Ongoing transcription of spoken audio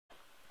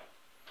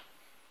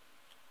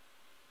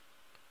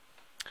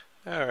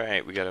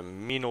Alright, we got a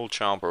mean old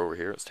Chomper over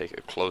here. Let's take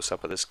a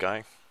close-up of this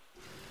guy.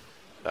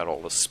 Got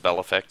all the spell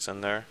effects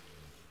in there.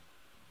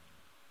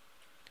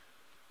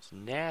 It's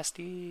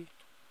nasty.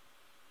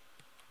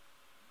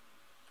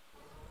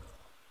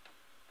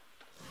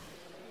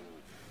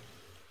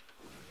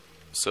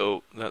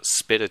 So, that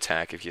spit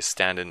attack, if you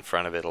stand in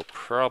front of it, it'll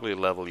probably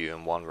level you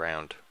in one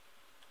round.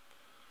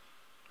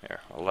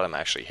 Here, I'll let him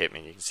actually hit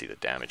me. You can see the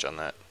damage on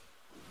that.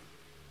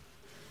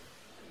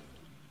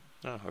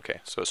 Oh, okay,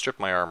 so strip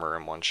my armor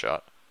in one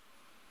shot.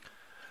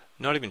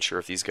 Not even sure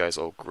if these guys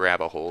will grab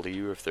a hold of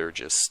you, if they're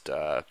just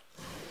have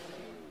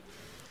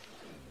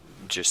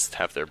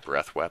their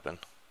breath weapon.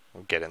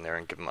 We'll get in there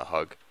and give them a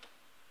hug.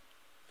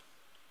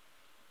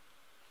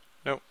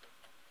 Nope.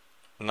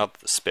 Not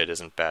that the spit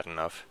isn't bad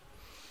enough.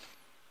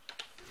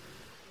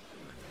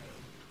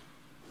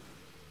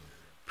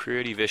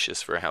 Pretty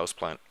vicious for a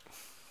houseplant.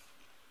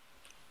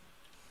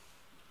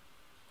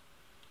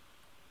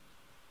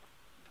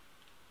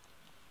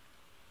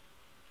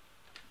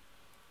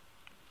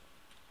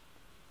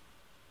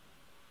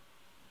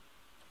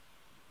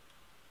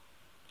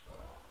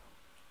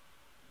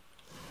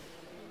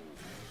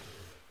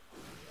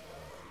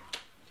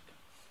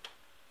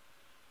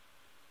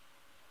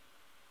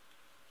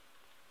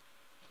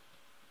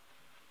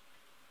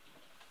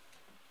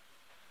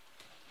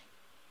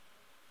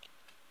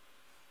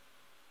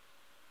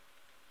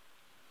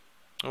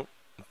 Oh,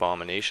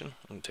 Abomination.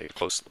 I'm going to take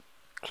a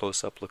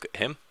close-up look at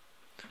him.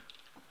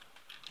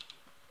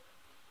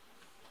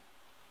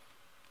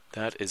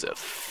 That is a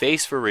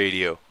face for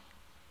radio.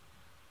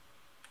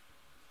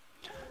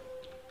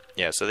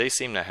 Yeah, so they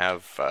seem to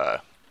have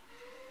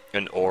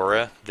an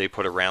aura they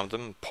put around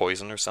them,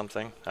 poison or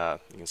something.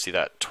 You can see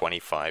that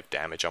 25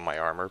 damage on my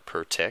armor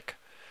per tick.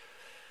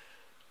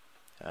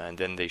 And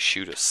then they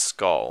shoot a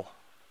skull.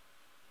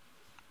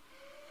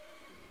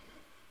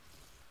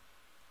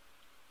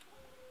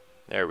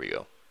 There we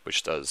go,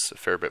 which does a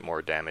fair bit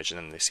more damage, and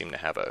then they seem to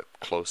have a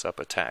close-up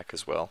attack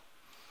as well.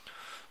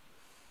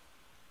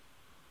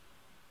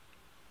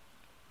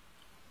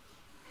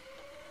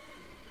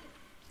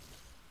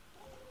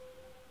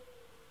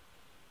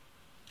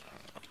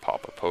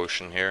 Pop a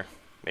potion here,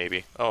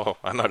 maybe. Oh,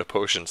 I'm out of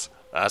potions.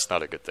 That's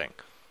not a good thing.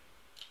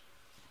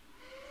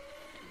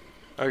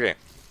 Okay,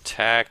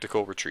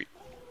 tactical retreat.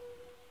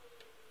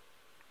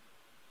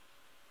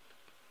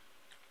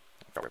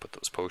 Where do I put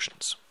those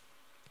potions?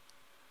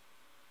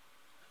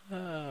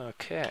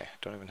 Okay,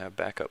 don't even have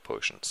backup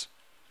potions.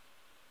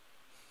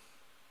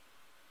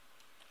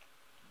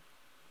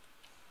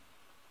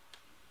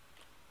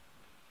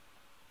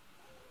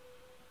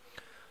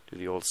 Do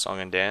the old song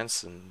and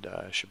dance, and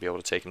should be able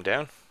to take him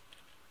down.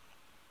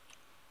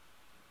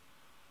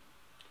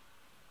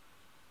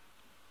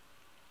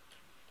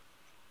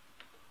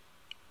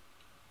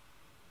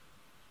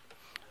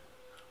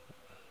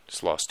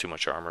 Just lost too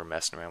much armor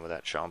messing around with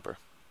that Chomper.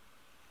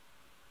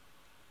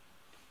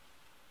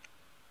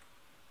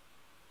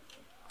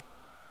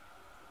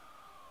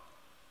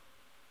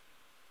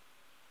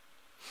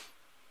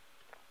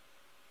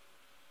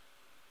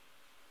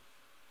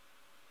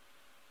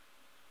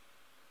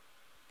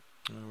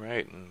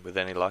 Alright, and with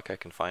any luck I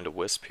can find a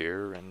wisp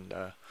here and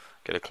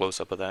get a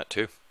close-up of that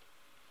too.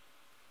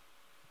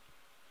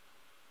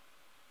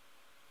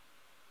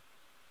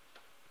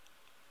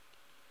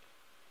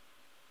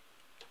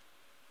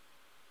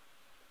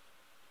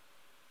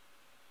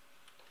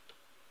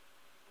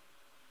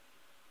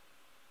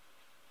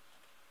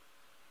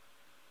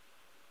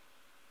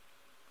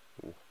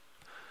 Ooh.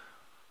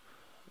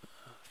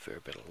 Fair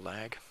bit of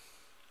lag.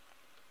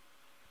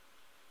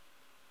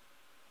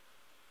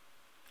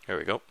 There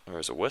we go,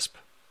 there's a wisp.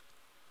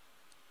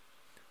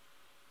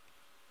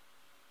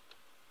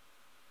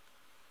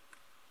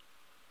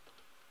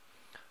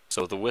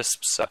 So the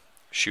wisps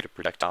shoot a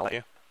projectile at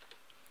you.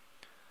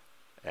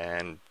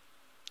 And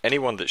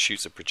anyone that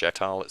shoots a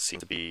projectile, it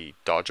seems to be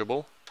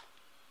dodgeable.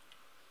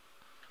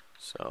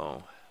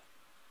 So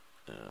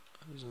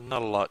there's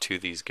not a lot to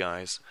these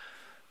guys.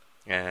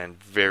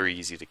 And very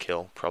easy to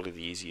kill, probably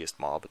the easiest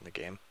mob in the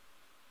game.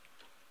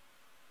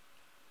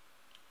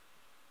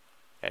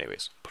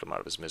 Anyways, put him out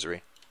of his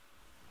misery.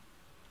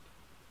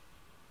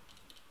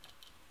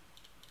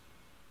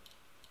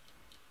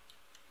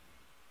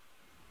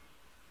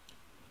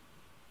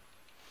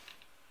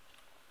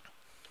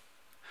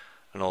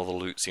 And all the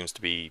loot seems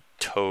to be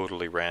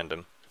totally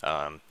random.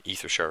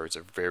 Ether shards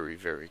are very,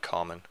 very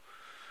common.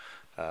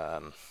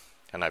 And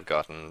I've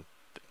gotten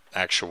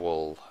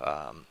actual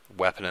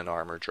weapon and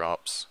armor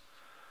drops.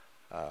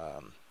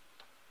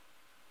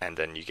 And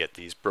then you get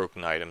these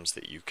broken items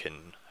that you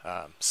can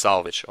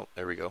salvage. Oh,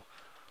 there we go.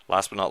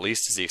 Last but not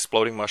least is the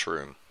exploding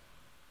mushroom.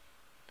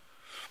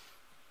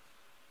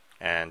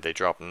 And they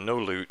drop no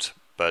loot,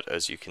 but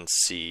as you can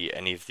see,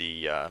 any of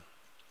the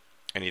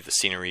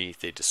scenery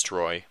they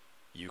destroy,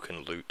 you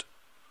can loot.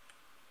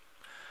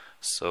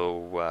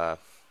 So,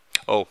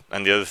 oh,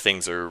 and the other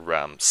things are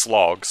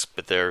slogs,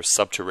 but they're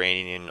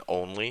subterranean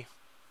only.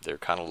 They're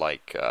kind of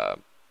like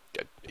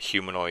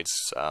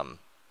humanoids,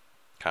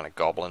 kind of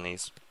goblin-y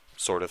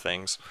sort of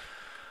things.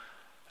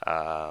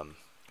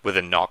 with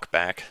a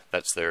knockback.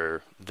 That's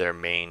their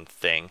main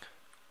thing,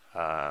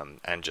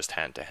 and just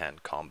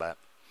hand-to-hand combat.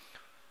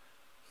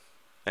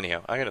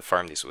 Anyhow, I'm going to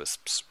farm these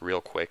wisps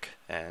real quick,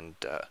 and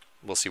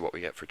we'll see what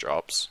we get for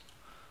drops.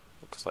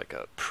 Looks like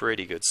a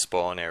pretty good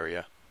spawn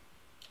area.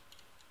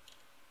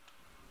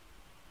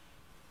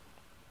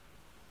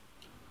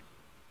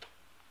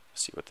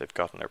 See what they've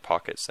got in their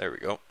pockets. There we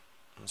go.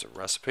 There's a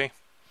recipe.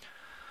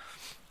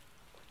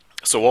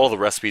 So all the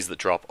recipes that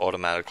drop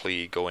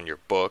automatically go in your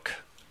book,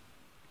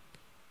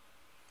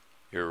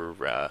 your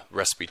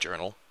recipe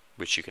journal,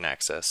 which you can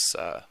access,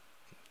 I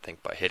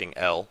think, by hitting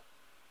L.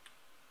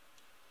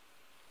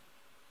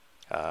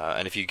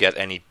 And if you get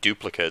any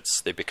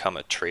duplicates, they become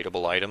a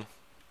tradable item.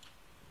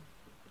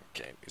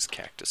 Okay, these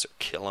cactus are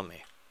killing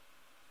me.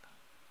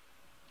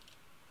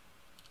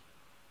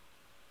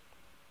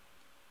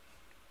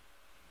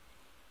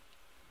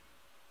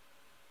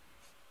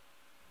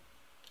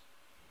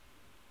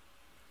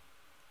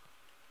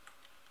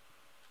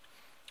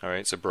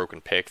 Alright, so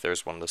broken pick,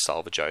 there's one of the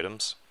salvage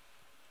items.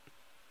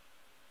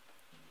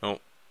 Oh,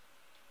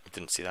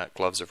 didn't see that.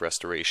 Gloves of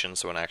restoration,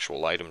 so an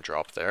actual item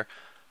dropped there.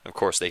 Of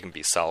course, they can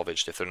be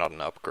salvaged if they're not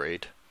an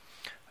upgrade.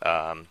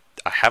 I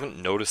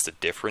haven't noticed a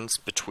difference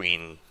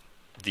between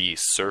the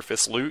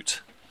surface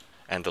loot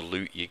and the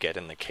loot you get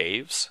in the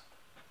caves.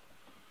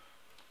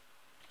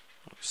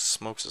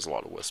 Smokes, there's a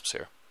lot of wisps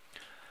here.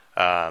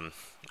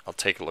 I'll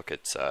take a look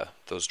at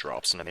those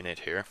drops in a minute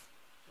here.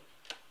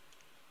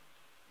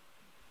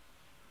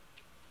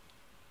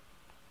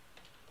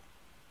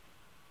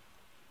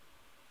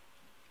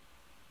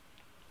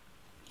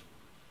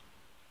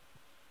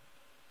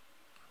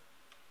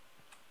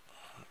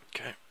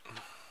 Okay.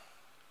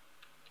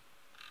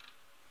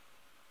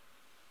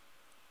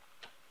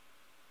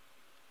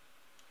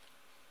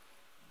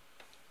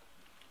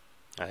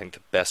 I think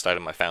the best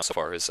item I found so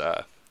far is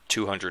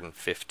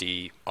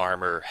 250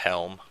 armor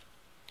helm,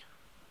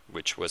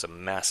 which was a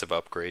massive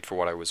upgrade for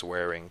what I was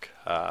wearing.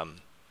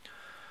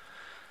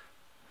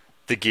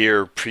 The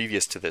gear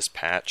previous to this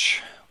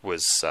patch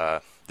was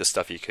the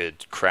stuff you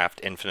could craft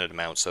infinite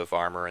amounts of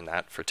armor and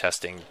that for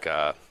testing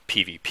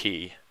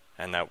PvP,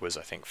 and that was,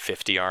 I think,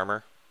 50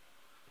 armor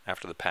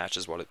after the patch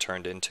is what it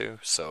turned into,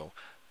 so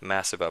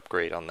massive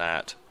upgrade on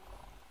that.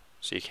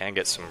 So you can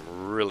get some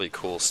really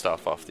cool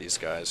stuff off these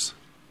guys.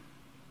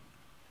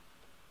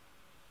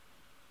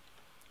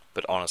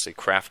 But honestly,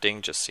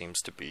 crafting just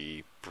seems to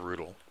be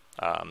brutal.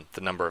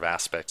 The number of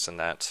aspects in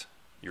that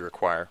you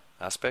require.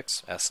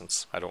 Aspects?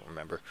 Essence? I don't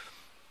remember.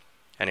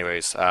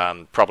 Anyways,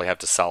 probably have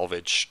to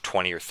salvage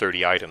 20 or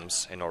 30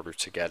 items in order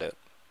to get it.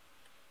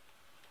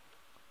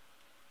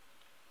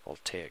 I'll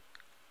take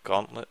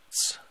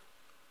gauntlets.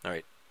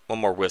 Alright, one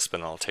more wisp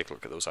and I'll take a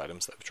look at those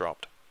items that have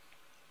dropped.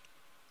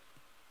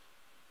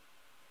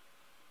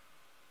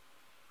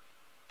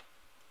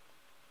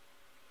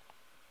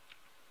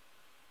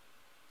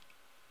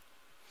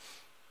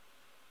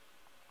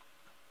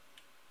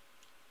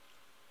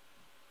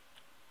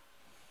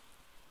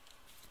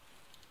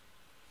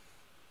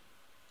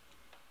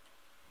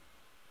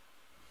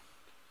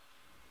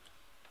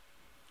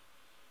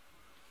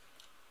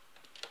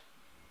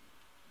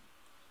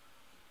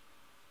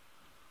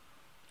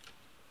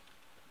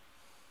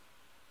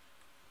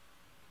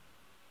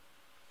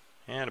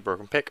 And a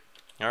broken pick.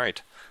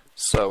 Alright,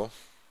 so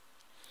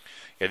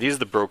yeah, these are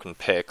the broken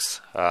picks,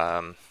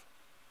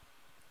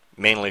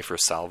 mainly for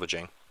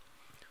salvaging.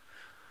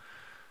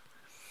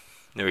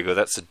 There we go,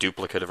 that's a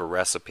duplicate of a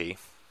recipe,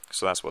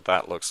 so that's what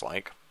that looks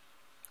like.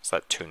 It's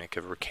that tunic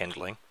of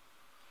rekindling.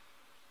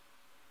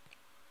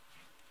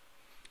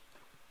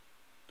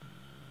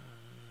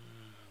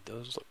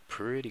 Those look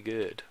pretty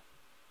good.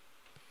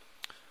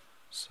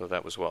 So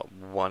that was what,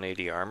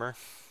 180 armor?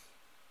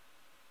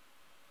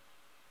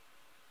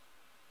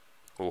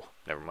 Oh,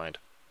 never mind.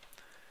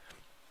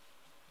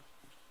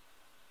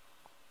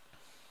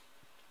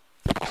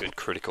 Good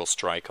critical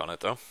strike on it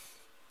though.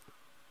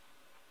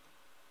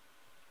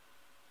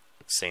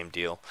 Same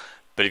deal.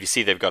 But if you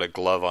see, they've got a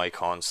glove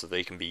icon so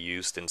they can be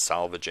used in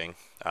salvaging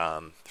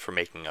for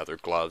making other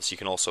gloves. You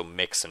can also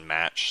mix and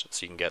match,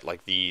 so you can get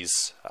like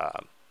these.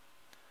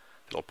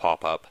 It'll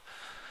pop up.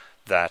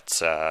 That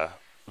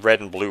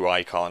red and blue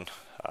icon.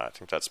 I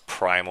think that's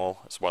primal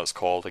is what it's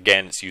called.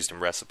 Again, it's used in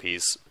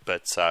recipes,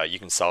 but you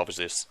can salvage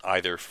this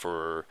either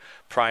for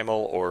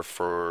primal or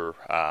for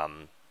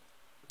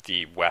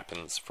the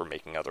weapons, for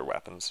making other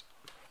weapons.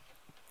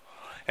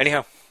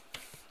 Anyhow,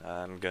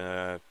 I'm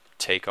gonna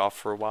take off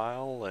for a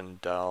while and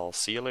I'll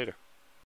see you later.